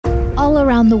All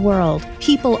around the world,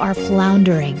 people are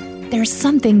floundering. There's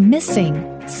something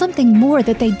missing, something more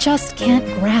that they just can't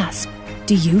grasp.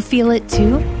 Do you feel it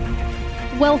too?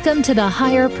 Welcome to the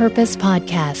Higher Purpose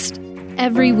Podcast.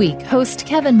 Every week, host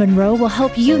Kevin Monroe will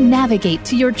help you navigate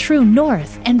to your true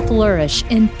north and flourish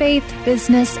in faith,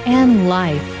 business, and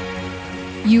life.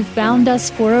 You found us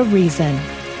for a reason.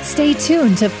 Stay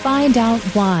tuned to find out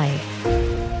why.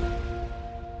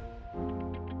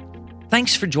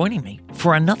 Thanks for joining me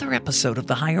for another episode of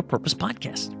the Higher Purpose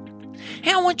Podcast.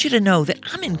 Hey, I want you to know that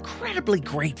I'm incredibly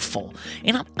grateful,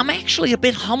 and I'm actually a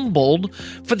bit humbled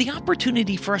for the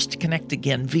opportunity for us to connect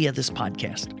again via this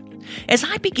podcast. As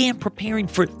I began preparing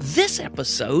for this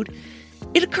episode,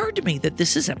 it occurred to me that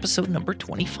this is episode number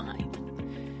 25.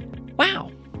 Wow,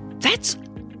 that's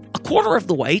a quarter of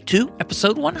the way to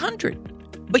episode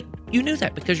 100. But you knew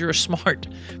that because you're a smart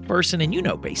person and you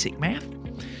know basic math.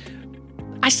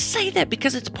 I say that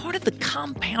because it's part of the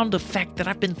compound effect that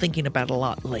I've been thinking about a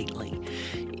lot lately.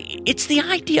 It's the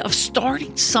idea of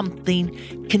starting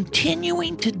something,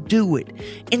 continuing to do it,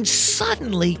 and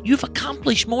suddenly you've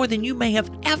accomplished more than you may have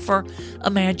ever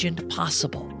imagined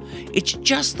possible. It's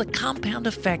just the compound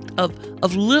effect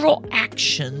of little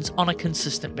actions on a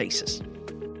consistent basis.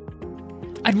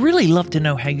 I'd really love to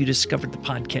know how you discovered the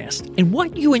podcast and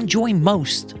what you enjoy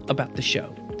most about the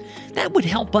show. That would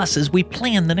help us as we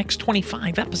plan the next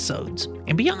 25 episodes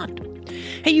and beyond.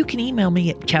 Hey, you can email me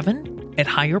at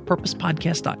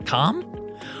kevin@higherpurposepodcast.com,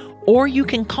 or you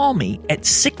can call me at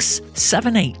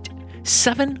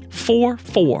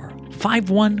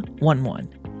 678-744-5111.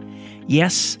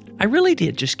 Yes, I really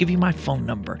did just give you my phone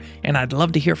number, and I'd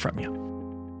love to hear from you.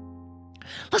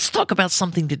 Let's talk about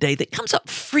something today that comes up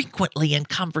frequently in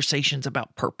conversations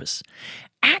about purpose.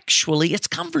 Actually, it's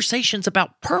conversations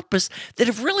about purpose that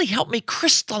have really helped me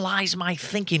crystallize my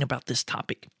thinking about this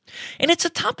topic. And it's a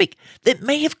topic that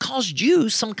may have caused you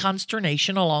some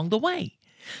consternation along the way.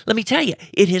 Let me tell you,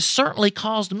 it has certainly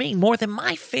caused me more than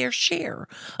my fair share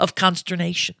of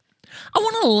consternation. I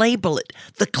want to label it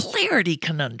the Clarity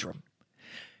Conundrum.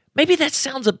 Maybe that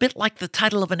sounds a bit like the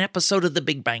title of an episode of The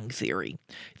Big Bang Theory.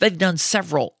 They've done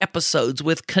several episodes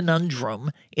with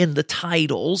conundrum in the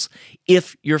titles,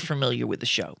 if you're familiar with the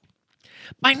show.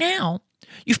 By now,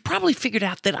 you've probably figured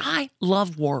out that I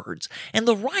love words, and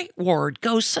the right word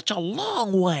goes such a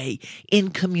long way in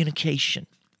communication.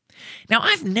 Now,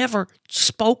 I've never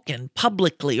spoken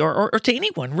publicly or to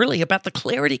anyone really about the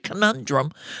Clarity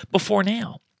Conundrum before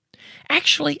now.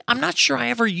 Actually, I'm not sure I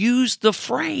ever used the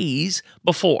phrase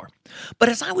before, but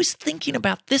as I was thinking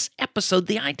about this episode,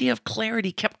 the idea of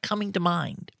clarity kept coming to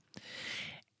mind.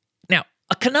 Now,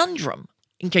 a conundrum,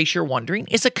 in case you're wondering,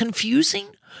 is a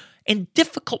confusing and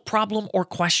difficult problem or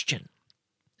question.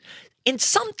 In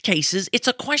some cases, it's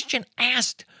a question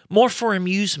asked more for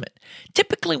amusement,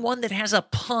 typically one that has a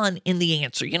pun in the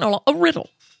answer, a riddle.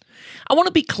 I want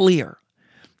to be clear.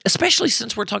 Especially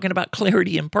since we're talking about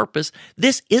clarity and purpose,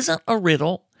 this isn't a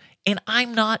riddle, and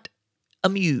I'm not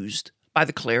amused by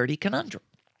the Clarity Conundrum.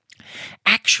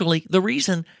 Actually, the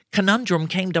reason conundrum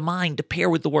came to mind to pair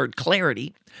with the word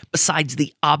clarity, besides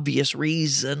the obvious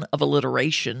reason of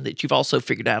alliteration that you've also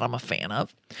figured out I'm a fan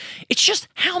of, it's just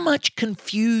how much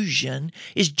confusion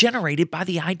is generated by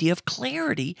the idea of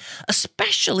clarity,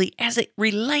 especially as it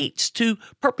relates to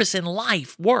purpose in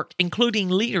life, work, including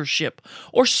leadership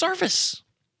or service.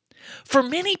 For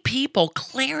many people,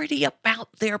 clarity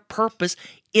about their purpose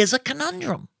is a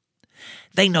conundrum.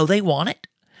 They know they want it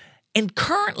and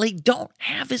currently don't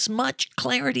have as much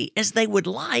clarity as they would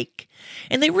like,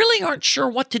 and they really aren't sure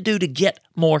what to do to get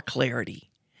more clarity.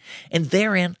 And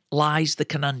therein lies the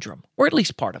conundrum, or at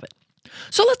least part of it.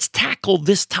 So let's tackle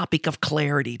this topic of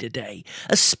clarity today,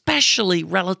 especially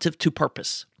relative to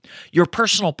purpose. Your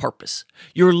personal purpose,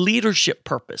 your leadership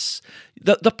purpose,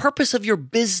 the purpose of your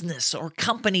business or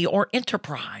company or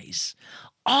enterprise.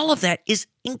 All of that is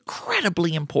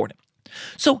incredibly important.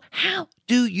 So how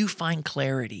do you find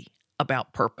clarity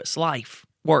about purpose, life,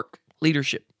 work,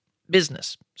 leadership,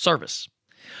 business, service?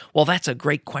 Well, that's a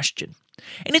great question.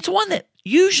 And it's one that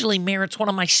usually merits one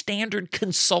of my standard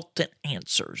consultant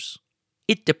answers.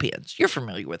 It depends. You're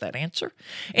familiar with that answer.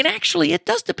 And actually, it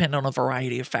does depend on a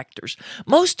variety of factors,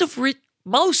 most of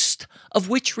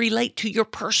which relate to your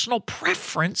personal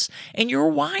preference and your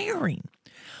wiring.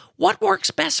 What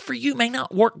works best for you may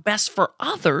not work best for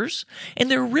others, and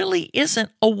there really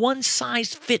isn't a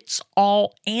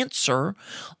one-size-fits-all answer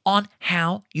on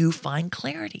how you find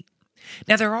clarity.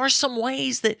 Now, there are some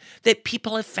ways that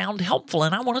people have found helpful,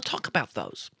 and I want to talk about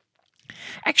those.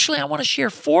 Actually, I want to share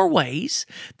 4 ways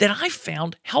that I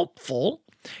found helpful,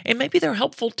 and maybe they're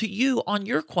helpful to you on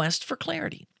your quest for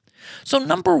clarity. So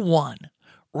number 1,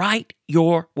 write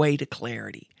your way to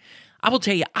clarity. I will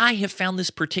tell you, I have found this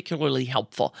particularly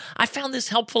helpful. I found this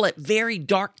helpful at very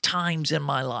dark times in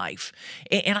my life.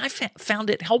 And I found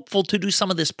it helpful to do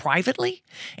some of this privately.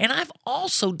 And I've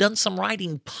also done some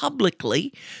writing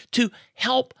publicly to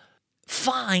help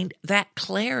find that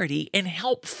clarity and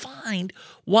help find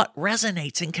what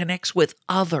resonates and connects with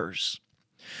others.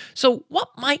 So what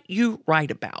might you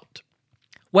write about?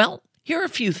 Well, here are a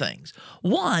few things.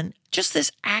 One, just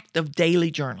this act of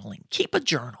daily journaling. Keep a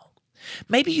journal.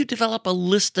 Maybe you develop a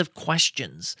list of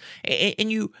questions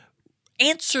and you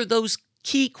answer those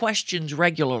key questions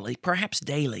regularly, perhaps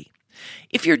daily.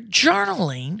 If you're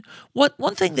journaling,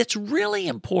 one thing that's really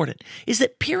important is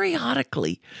that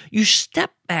periodically you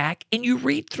step back and you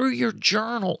read through your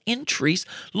journal entries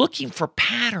looking for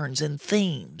patterns and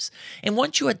themes. And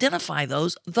once you identify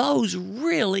those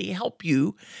really help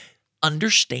you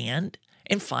understand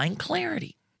and find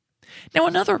clarity. Now,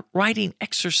 another writing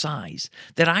exercise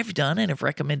that I've done and have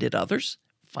recommended others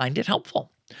find it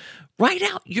helpful. Write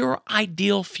out your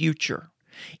ideal future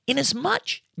in as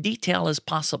much detail as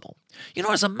possible.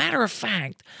 As a matter of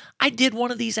fact, I did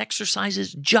one of these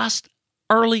exercises just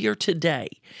earlier today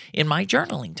in my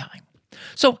journaling time.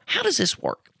 So how does this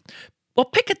work? Well,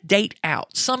 pick a date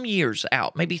out, some years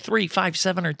out, maybe 3, 5,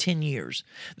 7, or 10 years.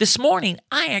 This morning,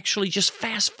 I actually just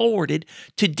fast forwarded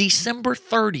to December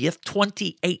 30th,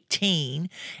 2018,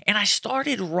 and I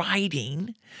started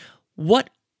writing what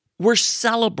we're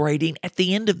celebrating at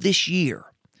the end of this year.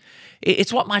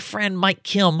 It's what my friend Mike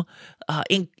Kim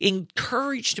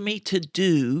encouraged me to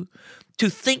do, to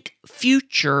think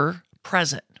future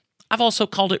present. I've also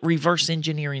called it reverse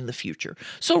engineering the future.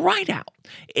 So write out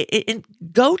and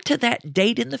go to that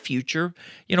date in the future,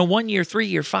 1 year, 3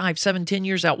 year, 5, 7, 10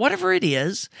 years out, whatever it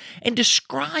is, and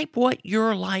describe what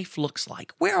your life looks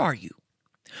like. Where are you?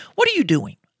 What are you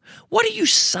doing? What are you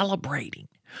celebrating?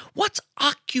 What's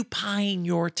occupying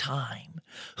your time?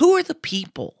 Who are the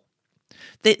people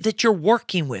that you're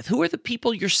working with? Who are the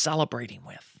people you're celebrating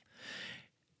with?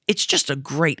 It's just a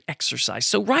great exercise.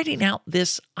 So writing out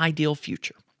this ideal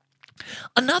future.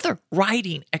 Another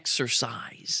writing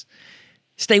exercise,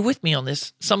 stay with me on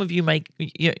this. Some of you may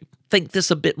think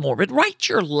this a bit morbid. Write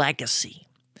your legacy.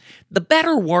 The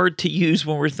better word to use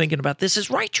when we're thinking about this is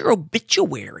write your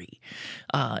obituary.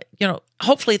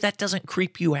 Hopefully that doesn't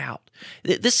creep you out.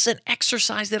 This is an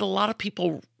exercise that a lot of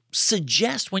people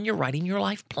suggest when you're writing your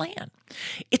life plan.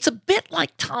 It's a bit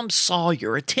like Tom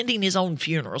Sawyer attending his own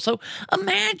funeral. So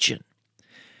imagine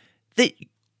that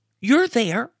you're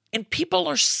there and people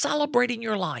are celebrating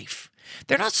your life.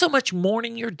 They're not so much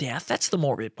mourning your death, that's the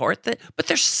morbid part, but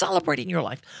they're celebrating your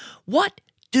life. What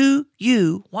do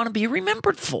you want to be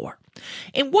remembered for?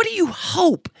 And what do you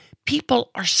hope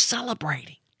people are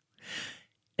celebrating?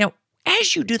 Now,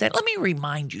 as you do that, let me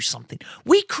remind you something.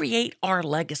 We create our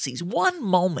legacies one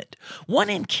moment, one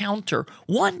encounter,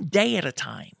 one day at a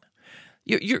time.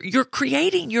 You're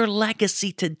creating your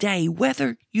legacy today,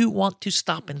 whether you want to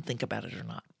stop and think about it or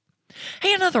not.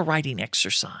 Hey, another writing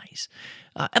exercise.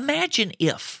 Imagine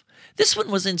if. This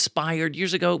one was inspired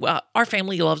years ago. Our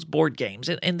family loves board games,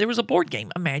 and there was a board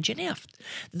game, Imagine If.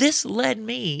 This led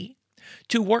me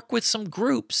to work with some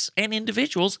groups and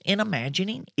individuals in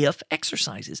imagining if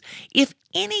exercises. If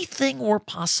anything were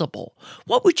possible,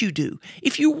 what would you do?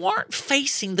 If you weren't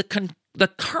facing the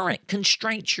current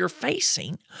constraints you're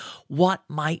facing, what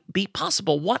might be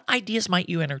possible? What ideas might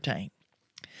you entertain?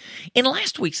 In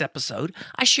last week's episode,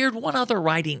 I shared one other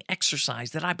writing exercise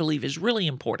that I believe is really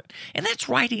important, and that's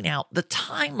writing out the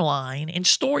timeline and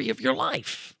story of your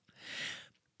life.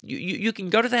 You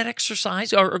can go to that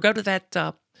exercise or go to that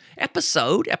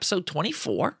episode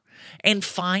 24, and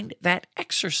find that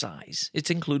exercise. It's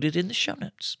included in the show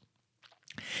notes.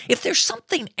 If there's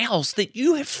something else that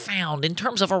you have found in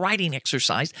terms of a writing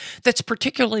exercise that's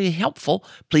particularly helpful,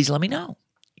 please let me know.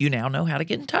 You now know how to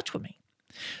get in touch with me.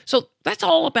 So that's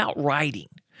all about writing.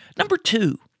 Number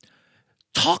 2,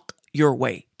 talk your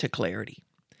way to clarity.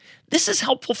 This is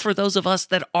helpful for those of us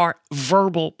that are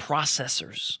verbal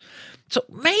processors. So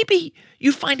maybe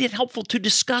you find it helpful to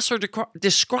discuss or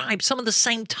describe some of the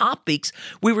same topics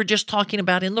we were just talking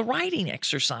about in the writing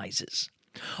exercises.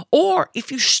 Or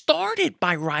if you started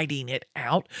by writing it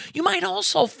out, you might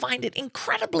also find it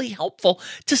incredibly helpful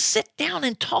to sit down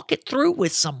and talk it through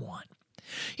with someone.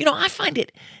 I find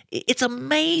it's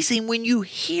amazing when you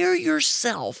hear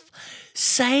yourself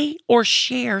say or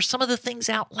share some of the things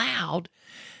out loud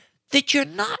that you're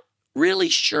not really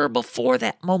sure before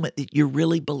that moment that you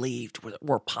really believed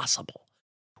were possible.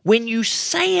 When you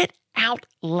say it out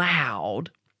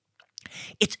loud,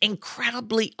 it's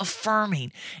incredibly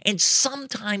affirming, and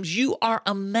sometimes you are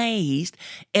amazed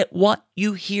at what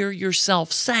you hear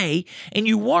yourself say, and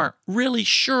you weren't really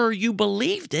sure you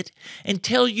believed it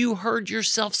until you heard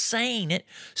yourself saying it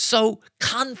so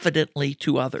confidently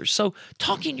to others. So,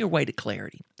 talking your way to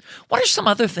clarity. What are some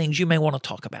other things you may want to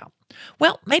talk about?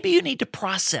 Well, maybe you need to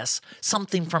process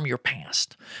something from your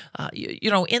past.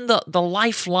 In the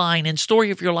Lifeline and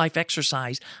Story of Your Life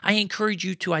exercise, I encourage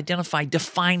you to identify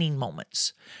defining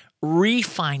moments,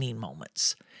 refining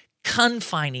moments,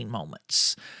 confining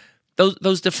moments.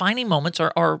 Those defining moments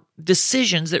are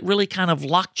decisions that really kind of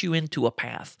locked you into a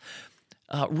path.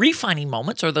 Refining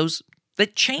moments are those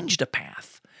that changed a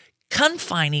path.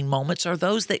 Confining moments are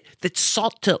those that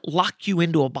sought to lock you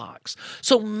into a box.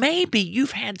 So maybe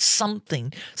you've had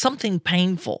something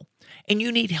painful, and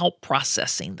you need help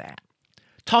processing that.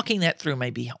 Talking that through may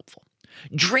be helpful.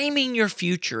 Dreaming your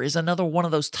future is another one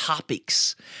of those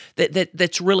topics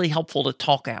that's really helpful to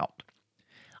talk out.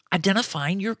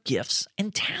 Identifying your gifts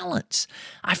and talents,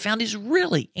 I found, is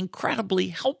really incredibly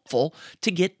helpful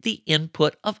to get the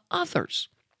input of others.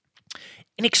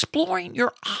 And exploring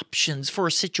your options for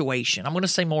a situation. I'm going to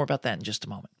say more about that in just a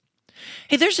moment.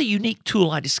 Hey, there's a unique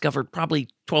tool I discovered probably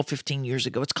 12, 15 years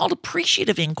ago. It's called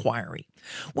appreciative inquiry.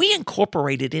 We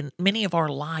incorporate it in many of our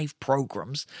live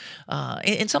programs,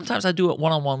 and sometimes I do it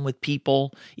one-on-one with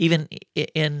people, even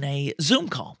in a Zoom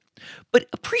call. But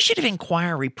appreciative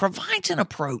inquiry provides an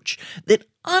approach that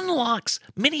unlocks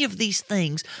many of these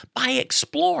things by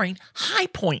exploring high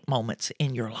point moments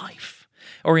in your life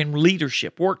or in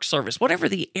leadership, work service, whatever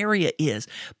the area is.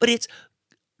 But it's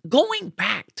going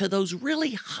back to those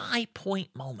really high point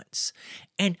moments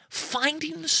and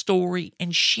finding the story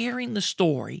and sharing the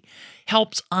story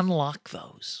helps unlock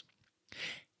those.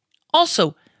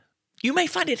 Also, you may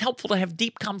find it helpful to have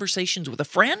deep conversations with a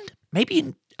friend,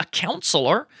 maybe a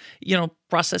counselor,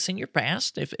 processing your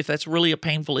past, if that's really a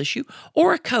painful issue,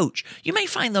 or a coach. You may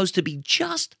find those to be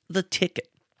just the ticket.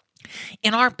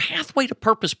 In our Pathway to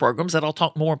Purpose programs that I'll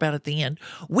talk more about at the end,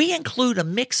 we include a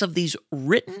mix of these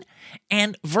written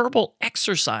and verbal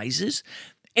exercises,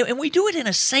 and we do it in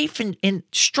a safe and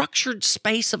structured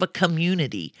space of a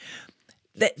community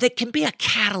that can be a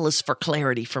catalyst for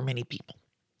clarity for many people.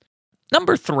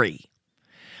 Number 3,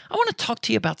 I want to talk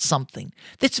to you about something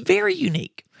that's very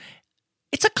unique.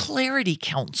 It's a clarity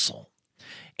council.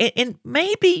 And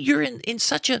maybe you're in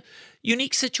such a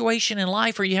unique situation in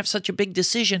life, or you have such a big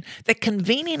decision, that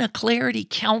convening a clarity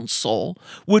council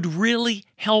would really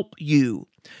help you.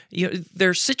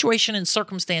 There's situation and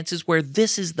circumstances where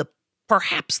this is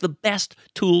perhaps the best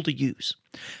tool to use.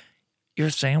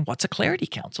 You're saying, what's a clarity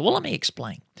council? Well, let me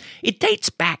explain. It dates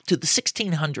back to the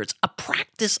 1600s, a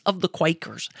practice of the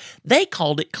Quakers. They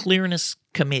called it clearness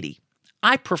committee.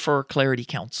 I prefer clarity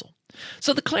council.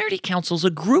 So the Clarity Council is a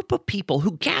group of people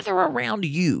who gather around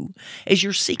you as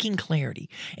you're seeking clarity,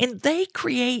 and they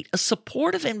create a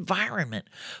supportive environment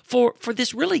for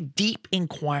this really deep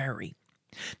inquiry.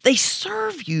 They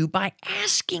serve you by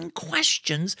asking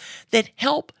questions that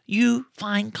help you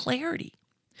find clarity.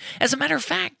 As a matter of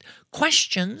fact,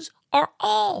 questions are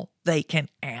all they can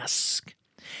ask,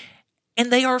 and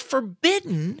they are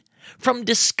forbidden from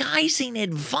disguising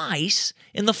advice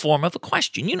in the form of a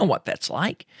question. You know what that's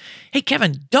like. Hey,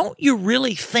 Kevin, don't you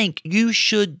really think you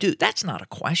should do? That's not a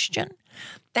question.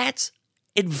 That's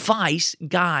advice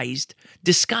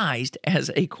disguised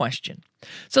as a question.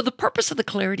 So the purpose of the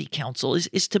Clarity Council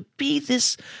is to be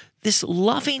this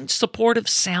loving, supportive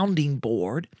sounding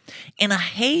board and a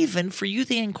haven for you,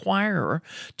 the inquirer,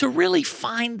 to really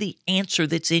find the answer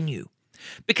that's in you.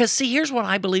 Because, see, here's what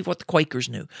I believe what the Quakers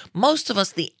knew. Most of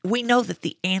us, we know that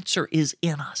the answer is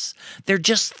in us. They're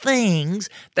just things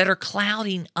that are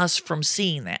clouding us from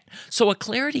seeing that. So a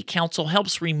Clarity Council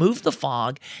helps remove the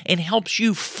fog and helps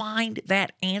you find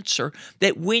that answer,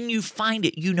 that when you find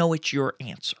it, you know it's your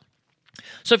answer.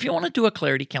 So if you want to do a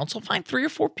Clarity Council, find 3 or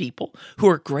 4 people who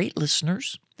are great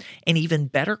listeners and even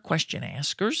better question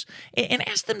askers, and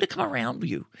ask them to come around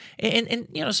you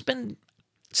and spend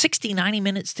 60, 90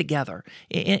 minutes together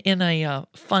in a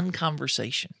fun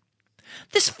conversation.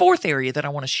 This 4th area that I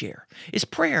want to share is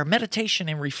prayer, meditation,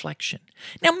 and reflection.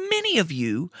 Now, many of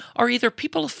you are either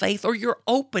people of faith or you're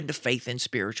open to faith and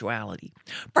spirituality.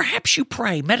 Perhaps you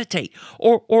pray, meditate,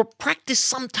 or practice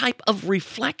some type of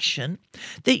reflection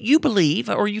that you believe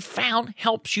or you found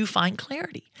helps you find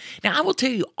clarity. Now, I will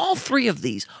tell you, all 3 of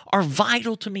these are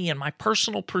vital to me in my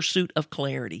personal pursuit of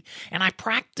clarity, and I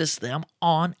practice them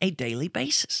on a daily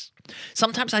basis.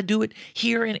 Sometimes I do it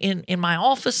here in my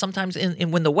office. Sometimes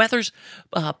when the weather's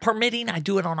permitting, I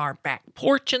do it on our back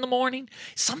porch in the morning.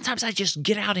 Sometimes I just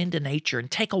get out into nature and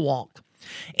take a walk.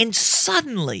 And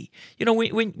suddenly,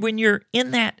 when you're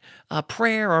in that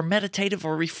prayer or meditative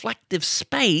or reflective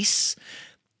space,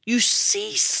 you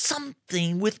see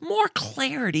something with more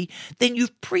clarity than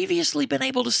you've previously been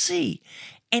able to see.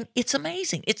 And it's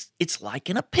amazing. It's like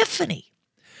an epiphany.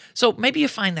 So maybe you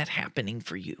find that happening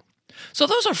for you. So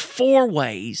those are 4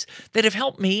 ways that have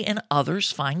helped me and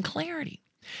others find clarity.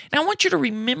 Now, I want you to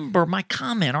remember my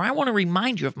comment, or I want to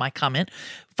remind you of my comment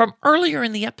from earlier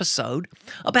in the episode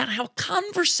about how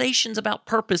conversations about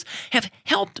purpose have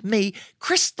helped me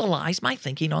crystallize my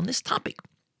thinking on this topic.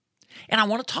 And I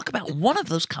want to talk about one of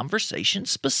those conversations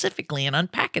specifically and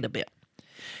unpack it a bit.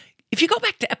 If you go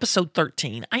back to episode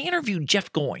 13, I interviewed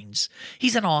Jeff Goins.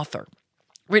 He's an author,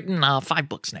 written 5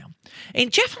 books now.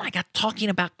 And Jeff and I got talking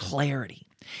about clarity.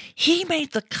 He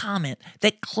made the comment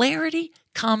that clarity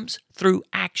comes through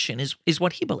action is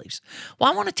what he believes.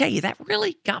 Well, I want to tell you, that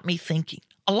really got me thinking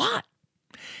a lot.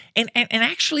 And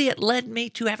actually it led me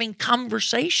to having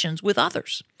conversations with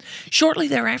others. Shortly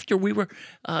thereafter, we were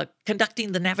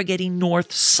conducting the Navigating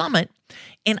North Summit,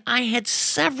 and I had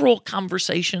several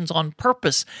conversations on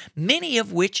purpose, many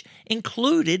of which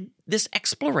included this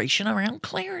exploration around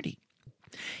clarity.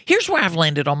 Here's where I've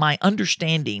landed on my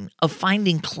understanding of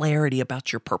finding clarity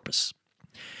about your purpose.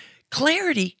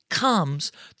 Clarity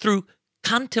comes through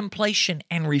contemplation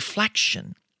and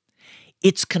reflection.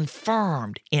 It's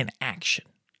confirmed in action.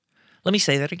 Let me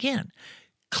say that again.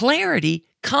 Clarity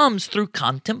comes through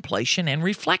contemplation and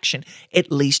reflection,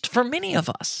 at least for many of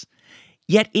us.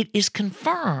 Yet it is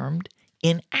confirmed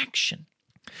in action.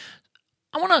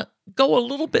 I want to go a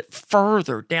little bit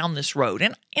further down this road,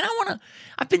 and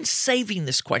I've been saving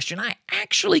this question. I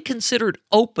actually considered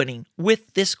opening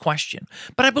with this question,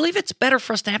 but I believe it's better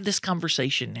for us to have this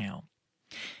conversation now.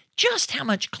 Just how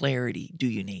much clarity do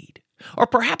you need? Or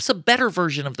perhaps a better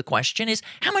version of the question is,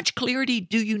 how much clarity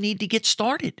do you need to get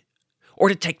started or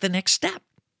to take the next step?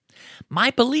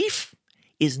 My belief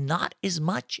is not as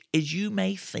much as you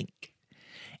may think.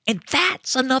 And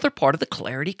that's another part of the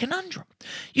clarity conundrum.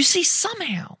 You see,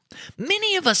 somehow,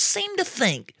 many of us seem to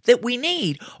think that we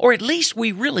need, or at least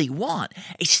we really want,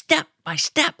 a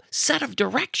step-by-step set of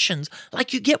directions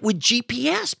like you get with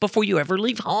GPS before you ever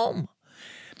leave home.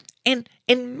 And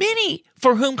many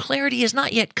for whom clarity has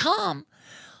not yet come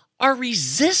are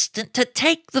resistant to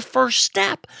take the first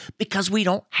step because we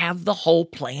don't have the whole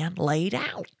plan laid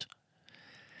out.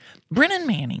 Brennan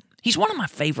Manning, he's one of my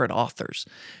favorite authors.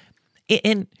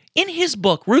 In his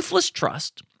book, Ruthless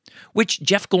Trust, which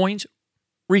Jeff Goins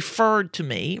referred to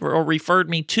me or referred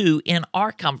me to in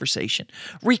our conversation,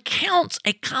 recounts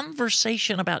a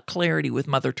conversation about clarity with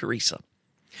Mother Teresa.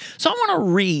 So I want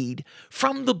to read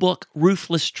from the book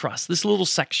Ruthless Trust, this little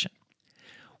section.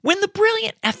 When the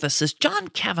brilliant ethicist John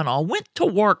Kavanaugh went to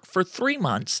work for 3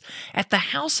 months at the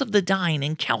House of the Dying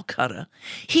in Calcutta,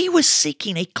 he was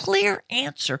seeking a clear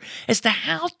answer as to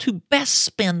how to best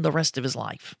spend the rest of his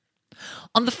life.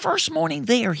 On the first morning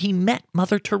there, he met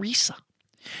Mother Teresa.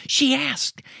 She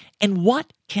asked, "And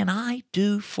what can I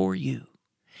do for you?"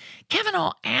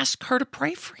 Kavanaugh asked her to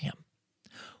pray for him.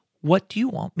 "What do you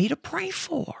want me to pray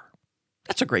for?"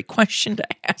 That's a great question to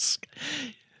ask.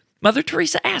 Mother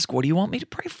Teresa asked, "What do you want me to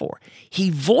pray for?"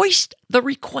 He voiced the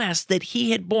request that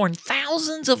he had borne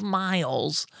thousands of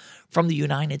miles from the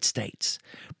United States.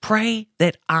 "Pray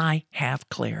that I have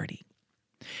clarity."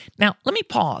 Now, let me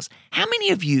pause. How many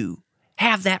of you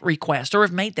have that request or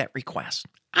have made that request?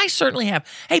 I certainly have.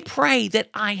 Hey, pray that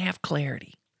I have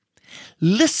clarity.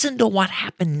 Listen to what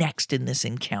happened next in this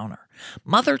encounter.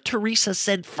 Mother Teresa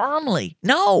said firmly,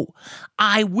 "No,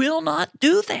 I will not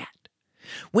do that."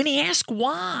 When he asked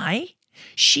why,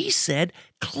 she said,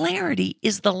 "Clarity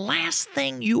is the last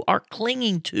thing you are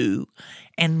clinging to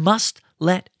and must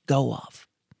let go of."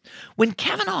 When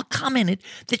Kavanaugh commented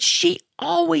that she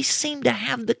always seemed to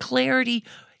have the clarity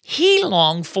he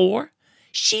longed for,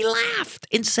 she laughed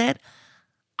and said,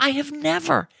 "I have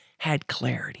never had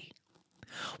clarity.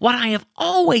 What I have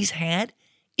always had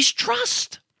is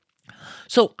trust.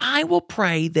 So I will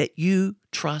pray that you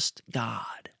trust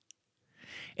God."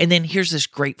 And then here's this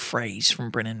great phrase from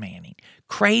Brennan Manning.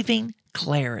 Craving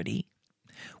clarity,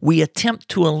 we attempt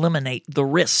to eliminate the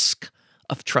risk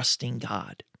of trusting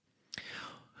God.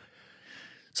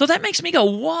 So that makes me go,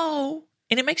 whoa,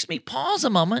 and it makes me pause a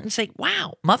moment and say,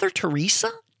 wow, Mother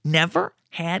Teresa never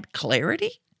had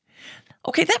clarity?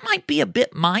 Okay, that might be a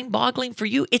bit mind-boggling for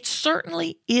you. It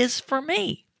certainly is for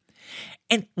me.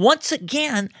 And once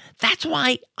again, that's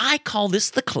why I call this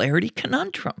the Clarity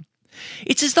Conundrum.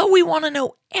 It's as though we want to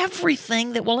know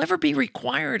everything that will ever be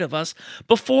required of us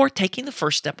before taking the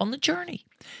first step on the journey.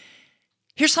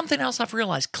 Here's something else I've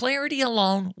realized. Clarity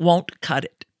alone won't cut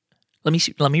it.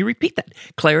 Let me repeat that.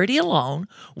 Clarity alone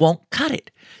won't cut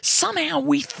it. Somehow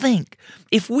we think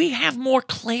if we have more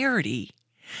clarity,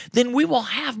 then we will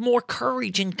have more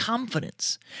courage and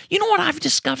confidence. You know what I've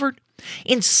discovered?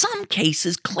 In some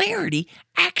cases, clarity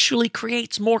actually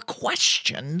creates more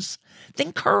questions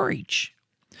than courage.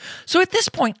 So at this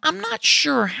point, I'm not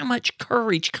sure how much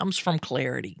courage comes from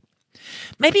clarity.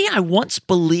 Maybe I once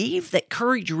believed that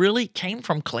courage really came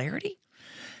from clarity,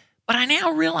 but I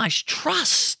now realize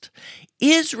trust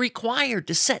is required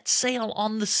to set sail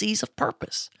on the seas of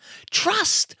purpose.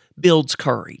 Trust builds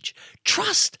courage.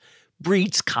 Trust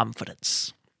breeds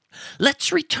confidence.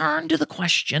 Let's return to the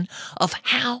question of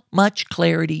how much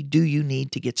clarity do you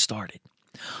need to get started?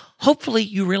 Hopefully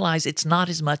you realize it's not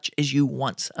as much as you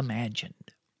once imagined.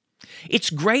 It's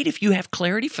great if you have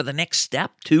clarity for the next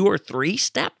step, 2 or 3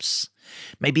 steps,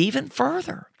 maybe even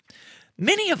further.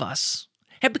 Many of us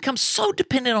have become so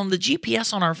dependent on the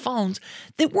GPS on our phones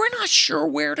that we're not sure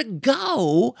where to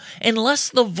go unless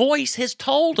the voice has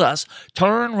told us,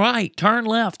 turn right, turn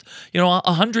left,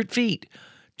 100 feet,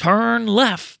 turn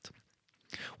left.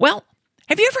 Well,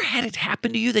 have you ever had it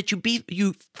happen to you that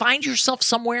you find yourself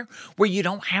somewhere where you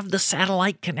don't have the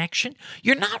satellite connection?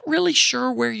 You're not really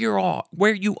sure where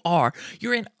you are.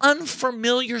 You're in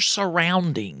unfamiliar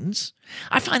surroundings.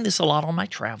 I find this a lot on my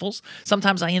travels.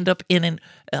 Sometimes I end up in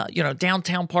an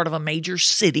downtown part of a major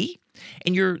city,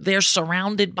 and you're there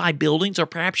surrounded by buildings, or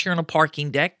perhaps you're in a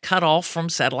parking deck cut off from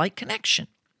satellite connection.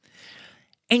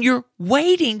 And you're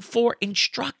waiting for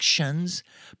instructions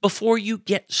before you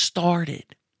get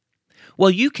started. Well,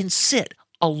 you can sit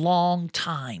a long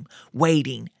time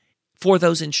waiting for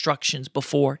those instructions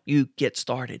before you get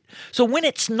started. So when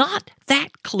it's not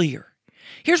that clear,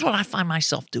 here's what I find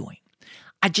myself doing.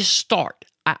 I just start.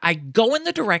 I go in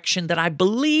the direction that I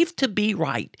believe to be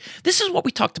right. This is what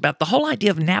we talked about, the whole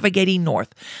idea of navigating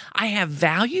north. I have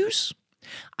values,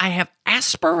 I have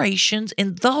aspirations,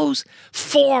 and those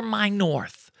form my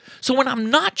north. So when I'm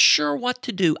not sure what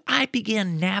to do, I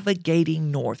begin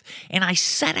navigating north, and I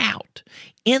set out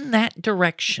in that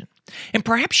direction. And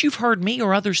perhaps you've heard me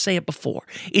or others say it before.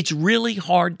 It's really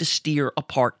hard to steer a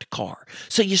parked car.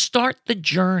 So you start the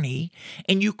journey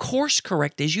and you course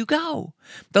correct as you go.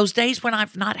 Those days when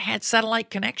I've not had satellite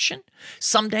connection,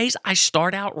 some days I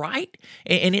start out right,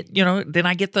 and then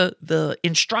I get the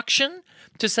instruction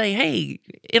to say, hey,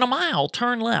 in a mile,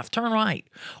 turn left, turn right.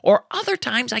 Or other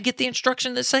times I get the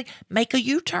instruction to say, make a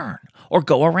U-turn or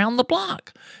go around the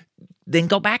block. Then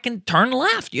go back and turn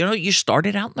left. You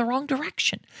started out in the wrong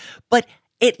direction. But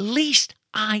at least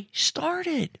I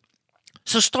started.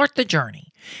 So start the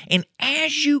journey. And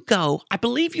as you go, I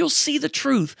believe you'll see the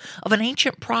truth of an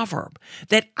ancient proverb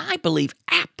that I believe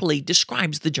aptly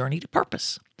describes the journey to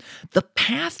purpose. The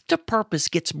path to purpose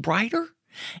gets brighter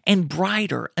and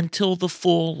brighter until the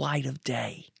full light of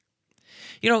day.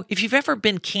 If you've ever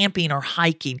been camping or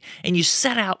hiking and you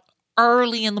set out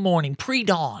early in the morning,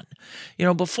 pre-dawn,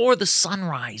 before the sun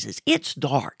rises, it's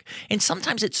dark. And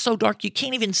sometimes it's so dark you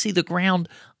can't even see the ground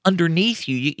underneath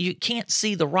you. You can't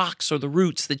see the rocks or the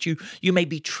roots that you may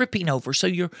be tripping over. So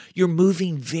you're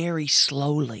moving very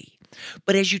slowly.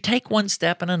 But as you take one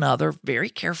step and another very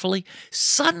carefully,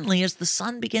 suddenly as the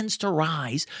sun begins to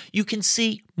rise, you can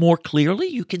see more clearly,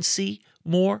 you can see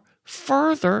more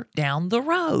further down the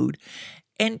road.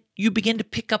 And you begin to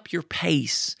pick up your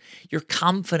pace, your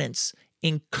confidence,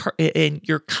 and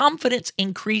your confidence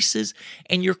increases,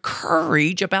 and your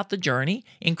courage about the journey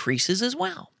increases as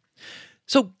well.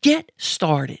 So get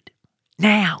started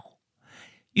now.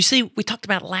 You see, we talked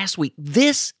about it last week.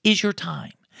 This is your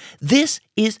time. This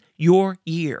is your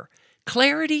year.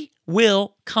 Clarity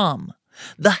will come.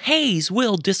 The haze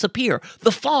will disappear.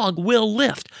 The fog will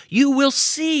lift. You will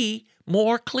see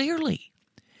more clearly.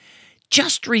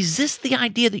 Just resist the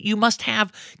idea that you must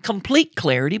have complete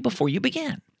clarity before you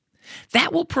begin.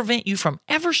 That will prevent you from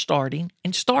ever starting,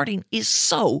 and starting is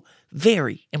so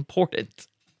very important.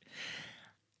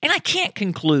 And I can't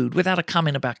conclude without a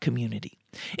comment about community.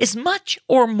 As much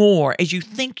or more as you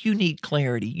think you need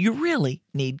clarity, you really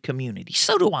need community.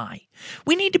 So do I.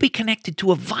 We need to be connected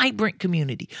to a vibrant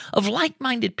community of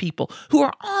like-minded people who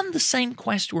are on the same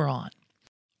quest we're on.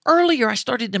 Earlier, I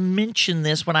started to mention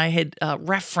this when I had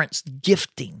referenced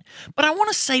gifting, but I want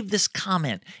to save this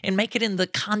comment and make it in the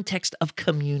context of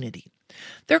community.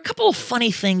 There are a couple of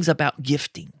funny things about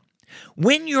gifting.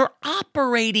 When you're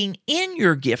operating in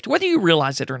your gift, whether you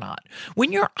realize it or not,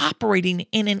 when you're operating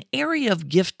in an area of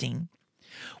gifting,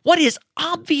 what is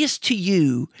obvious to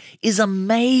you is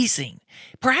amazing.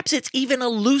 Perhaps it's even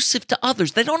elusive to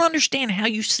others. They don't understand how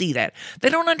you see that. They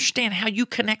don't understand how you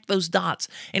connect those dots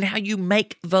and how you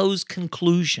make those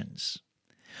conclusions.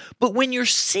 But when you're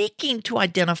seeking to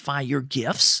identify your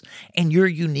gifts and your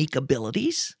unique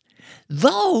abilities,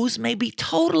 those may be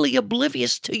totally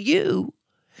oblivious to you,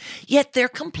 yet they're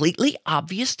completely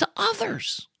obvious to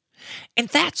others. And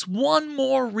that's one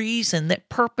more reason that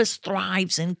purpose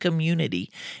thrives in community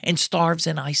and starves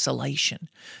in isolation.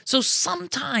 So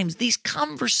sometimes these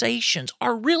conversations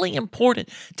are really important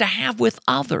to have with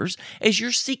others as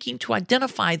you're seeking to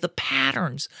identify the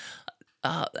patterns.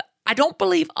 I don't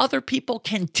believe other people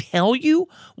can tell you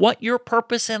what your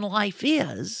purpose in life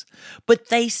is, but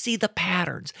they see the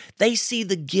patterns, they see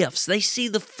the gifts, they see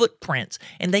the footprints,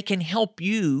 and they can help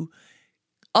you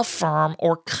affirm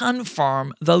or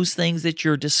confirm those things that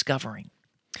you're discovering.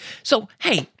 So,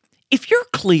 hey, if you're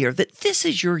clear that this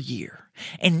is your year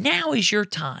and now is your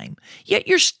time, yet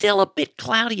you're still a bit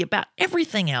cloudy about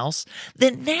everything else,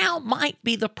 then now might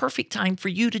be the perfect time for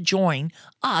you to join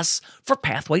us for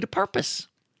Pathway to Purpose.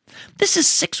 This is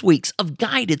 6 weeks of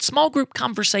guided small group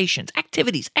conversations,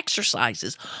 activities,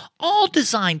 exercises, all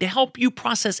designed to help you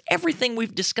process everything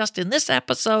we've discussed in this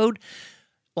episode,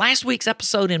 last week's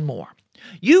episode, and more.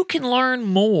 You can learn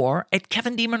more at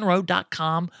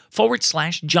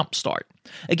KevinDmonroe.com/jumpstart.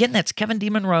 Again, that's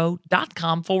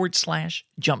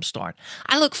KevinDmonroe.com/jumpstart.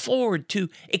 I look forward to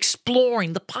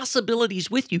exploring the possibilities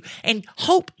with you and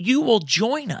hope you will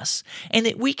join us and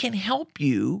that we can help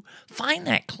you find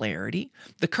that clarity,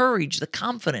 the courage, the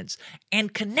confidence,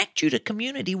 and connect you to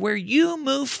community where you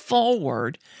move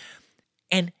forward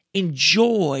and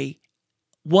enjoy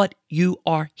what you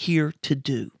are here to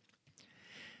do.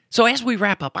 So as we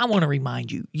wrap up, I want to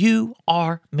remind you, you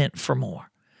are meant for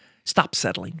more. Stop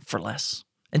settling for less.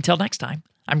 Until next time,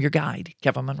 I'm your guide,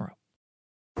 Kevin Monroe.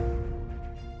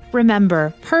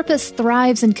 Remember, purpose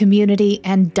thrives in community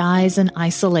and dies in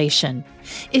isolation.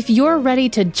 If you're ready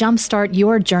to jumpstart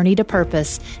your journey to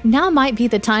purpose, now might be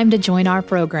the time to join our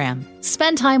program.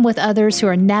 Spend time with others who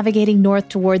are navigating north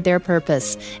toward their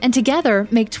purpose, and together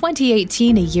make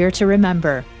 2018 a year to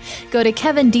remember. Go to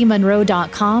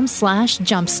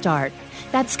KevinDmonroe.com/jumpstart.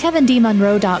 That's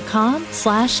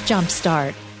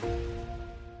KevinDmonroe.com/jumpstart.